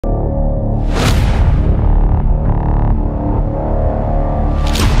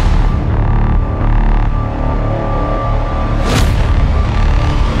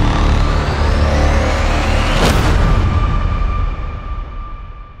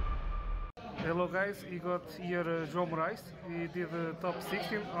Hello guys, he got here João Morais. He did top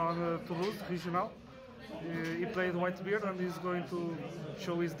 16 on Toulouse regional. He played Whitebeard and he's going to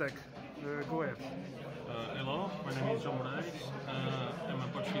show his deck. Go ahead. Hello, my name is João Morais. I'm a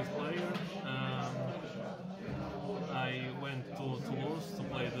Portuguese player. I went to Toulouse to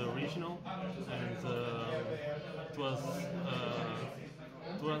play the regional, and it was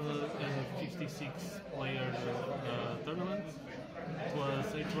 256 player tournament. It was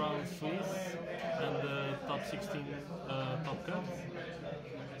 8 rounds Swiss and the top 16 top cut.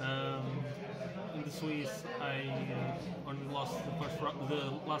 In the Swiss, I only lost the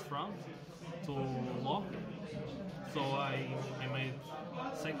last round to Law, so I made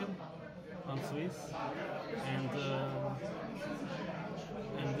second on Swiss, and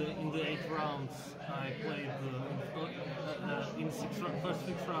in the 8 rounds I played in first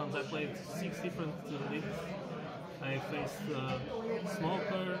 6 rounds I played 6 different leads. I faced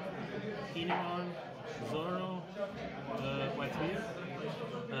Smoker, Kinemon, Zoro, Whitebeard,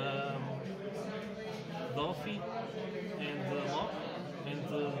 Dolphy, and Lock. And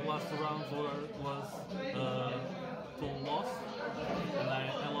the last round was to loss, and I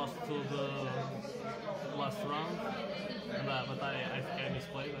lost to the last round, but I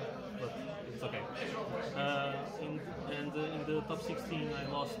misplayed, but it's okay. In the top 16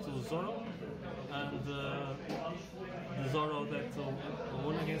 I lost to Zoro, and the Zoro that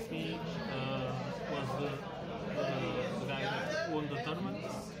won against me was the guy that won the tournament,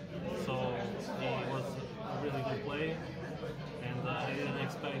 so he was a really good player. And I didn't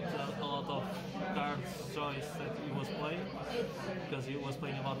expect a lot of cards choice that he was playing, because he was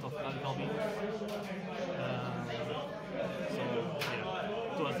playing a lot of Calvinos. So yeah,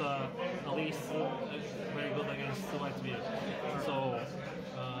 it was at least very good against Whitebeard. So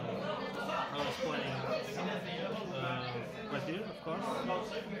I was playing Whitebeard, of course.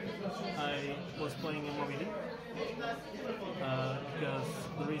 I was playing in Moby Dick, because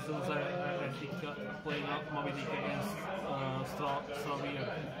the reasons I think playing Moby Dick against Strawbeard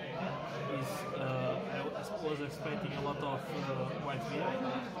is I was expecting a lot of Whitebeard,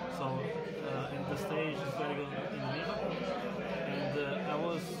 so and the stage is very good in the middle, and I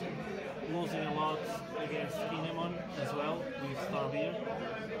was losing a lot against Kinemon as well with Strawbeard,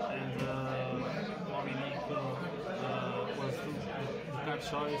 and Moby Dick was the card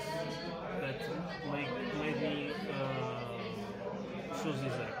choice that made me choose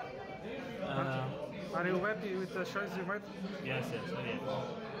this deck. Are you happy with the choice you made? Yes, I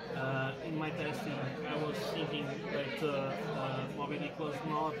am. In my testing, I was thinking that Moby Dick was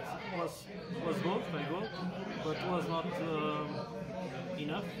good, very good, but was not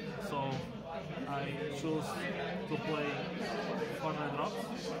enough. So I chose to play 400 drops,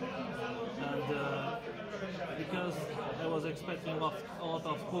 and because I was expecting a lot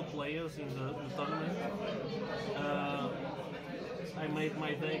of cool players in the tournament, I made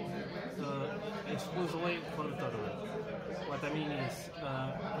my deck exclusively for the tournament. What I mean is,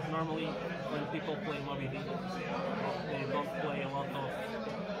 normally when people play Moby Dick, they don't play a lot of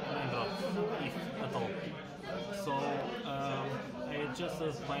 9 drops, if at all. So I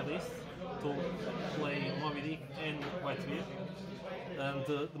adjusted my list to play Moby Dick and Whitebeard, and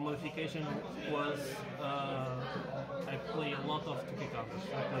the modification was I play a lot of 2K counters.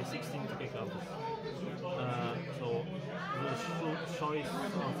 I play 16 2K counters. So the choice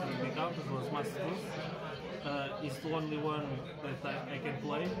of 2K counters was Master. Is the only one that I can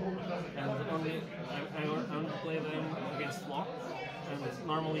play, and I only play them against Lock. And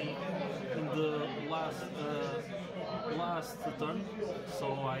normally in the last turn, so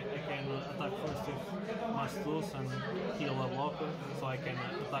I can attack first with Mastus and kill a blocker, so I can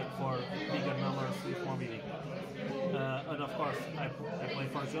attack for bigger numbers with Moby Dick. And of course I play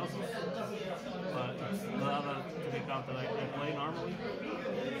for Joseph, but it's the other 2K counter I play normally.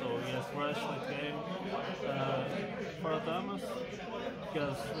 So yes, Rush, late game, for Thomas,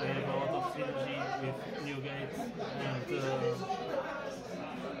 because they have a lot of synergy with new gates and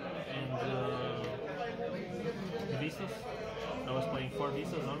Vistas. I was playing 4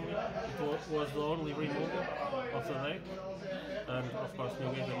 Vistas only. It was the only removal of the deck, and of course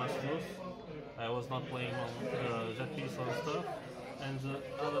new gate and Master. I was not playing on Jet Pistol and stuff, and the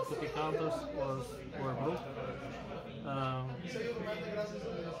other 2K counters were broke.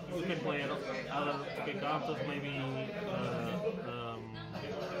 You can play other 2K counters, maybe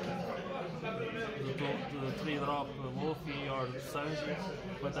the 3-drop Luffy or Sanji,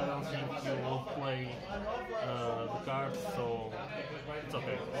 but I don't think you will play the cards, so it's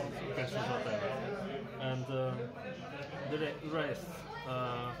okay, you can choose whatever. And the rest,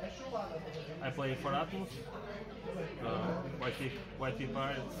 I play for Atmos. White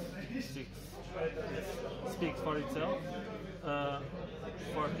Pirates speaks for itself.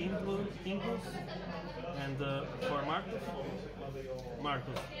 For Inclus and for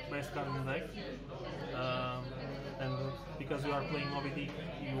Marcus, best card in the deck. And because you are playing OBD,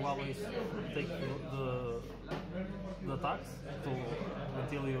 you always take the tax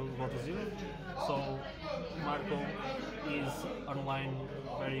until you go to 0. So Marco is online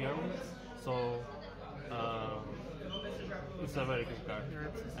very early, so it's a very good card.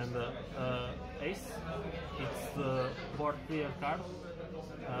 And Ace, it's the board clear card.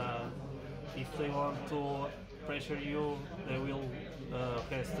 If they want to pressure you, they will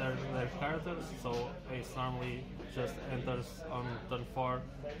cast their characters. So Ace normally just enters on turn 4,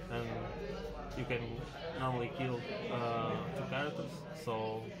 and you can normally kill 2 characters.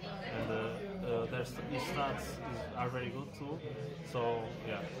 So his stats are very good too. So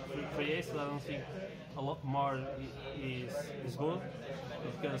yeah, free Ace, I don't think a lot more is good,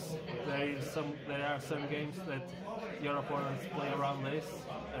 because there are some games that your opponents play around Ace,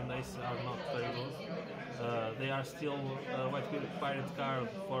 and Ace are not very good. They are still White Pirate card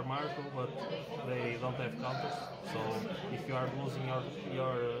for Marco, but they don't have counters. So if you are losing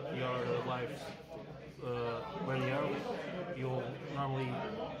your lives very early, you normally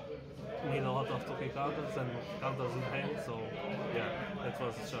need a lot of 2K counters and counters in hand. So yeah, that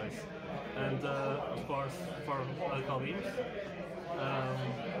was the choice. And of course for Radical Beams,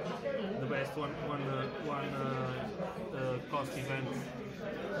 the best one cost event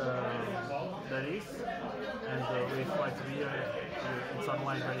there is, and with White Beer it's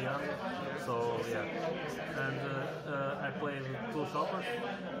online very early, so yeah. And I played 2 shoppers,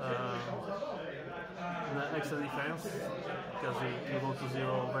 the extra defense, because you go to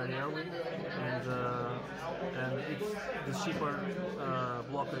 0 very early, and it's the cheaper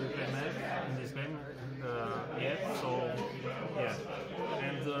blocker you can have in this game yet, so yeah.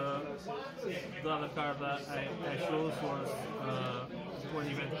 And the other card that I chose was one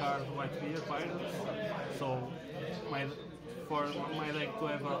event card, White Beer Pirates. So for my deck to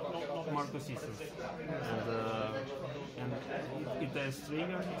have more consistency, and it has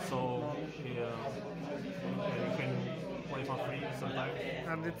trigger, so you can play for free sometimes.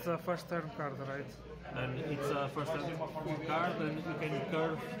 And it's a first turn card, right? And it's a first turn card, and you can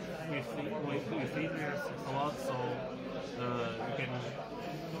curve with it a lot, so you can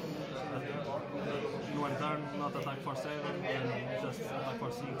in one turn not attack for 7 and just attack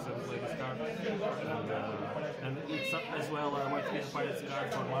for 6 and play this card. And it's as well a White Beer Pirates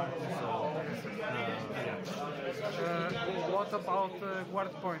card for Marco, so yeah. What about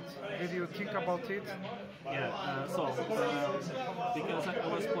guard point? Did you think about it? Yeah, because I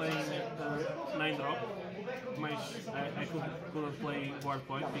was playing 9 drop, I couldn't play guard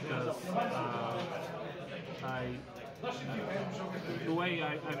point because the way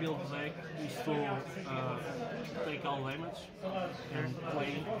I build the deck is to take all damage and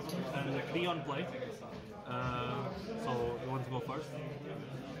play and be on play. So you want to go first,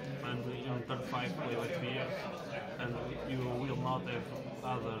 and in turn 5 play White Beer, and you will not have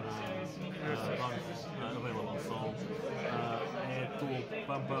other guns available. So I had to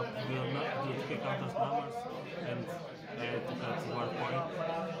bump up the kick counters numbers, and I had to cut the guard point.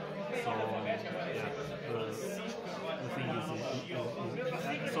 So yeah, the thing is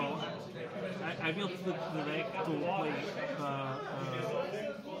so I built the deck to play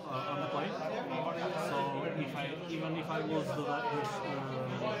on the play. So even if I lose the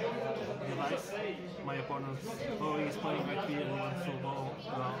dice, my opponent is playing White Beer and wants to go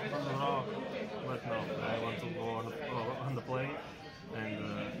on the draw, but no, I want to go on the play, and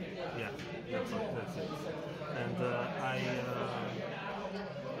yeah, that's it. And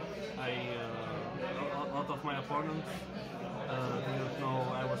a lot of my opponents didn't know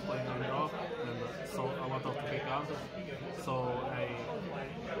I was playing on draw, and so a lot of kick counters. So I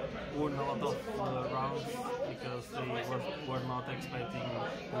won a lot of rounds because they were not expecting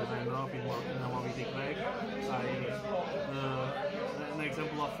the 9 drop in a Moby Dick deck. An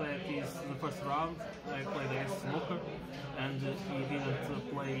example of that is the first round I played against Smoker, and he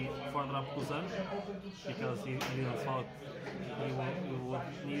didn't play 4 drop Kuzan because he didn't thought he would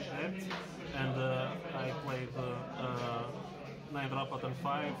need that, and I played 9 drop at turn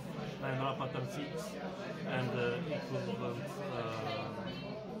 5, 9 drop at turn 6, and he couldn't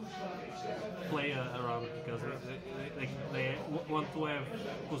play around because they want to have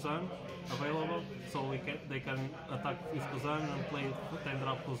Kuzan available, so they can attack with Kuzan and play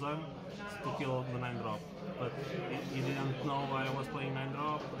 10-drop Kuzan to kill the 9-drop. But he didn't know I was playing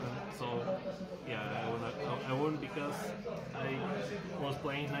 9-drop, and so yeah, I won because I was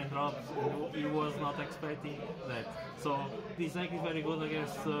playing 9-drop. He was not expecting that. So this deck is very good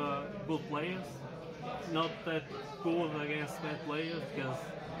against good players, not that good against bad players because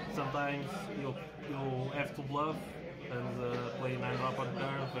sometimes you have to bluff and play 9-drop on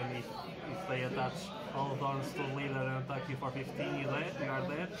curve, and if they attach all dawns to the leader and attack you for 15, you are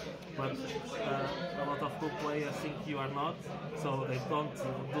dead. But a lot of good players think you are not, so they don't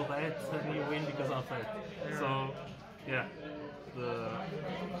do that, and you win because of that. Yeah. So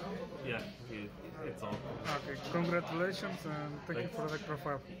yeah, it's all. Okay, congratulations and thank you for the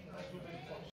profile.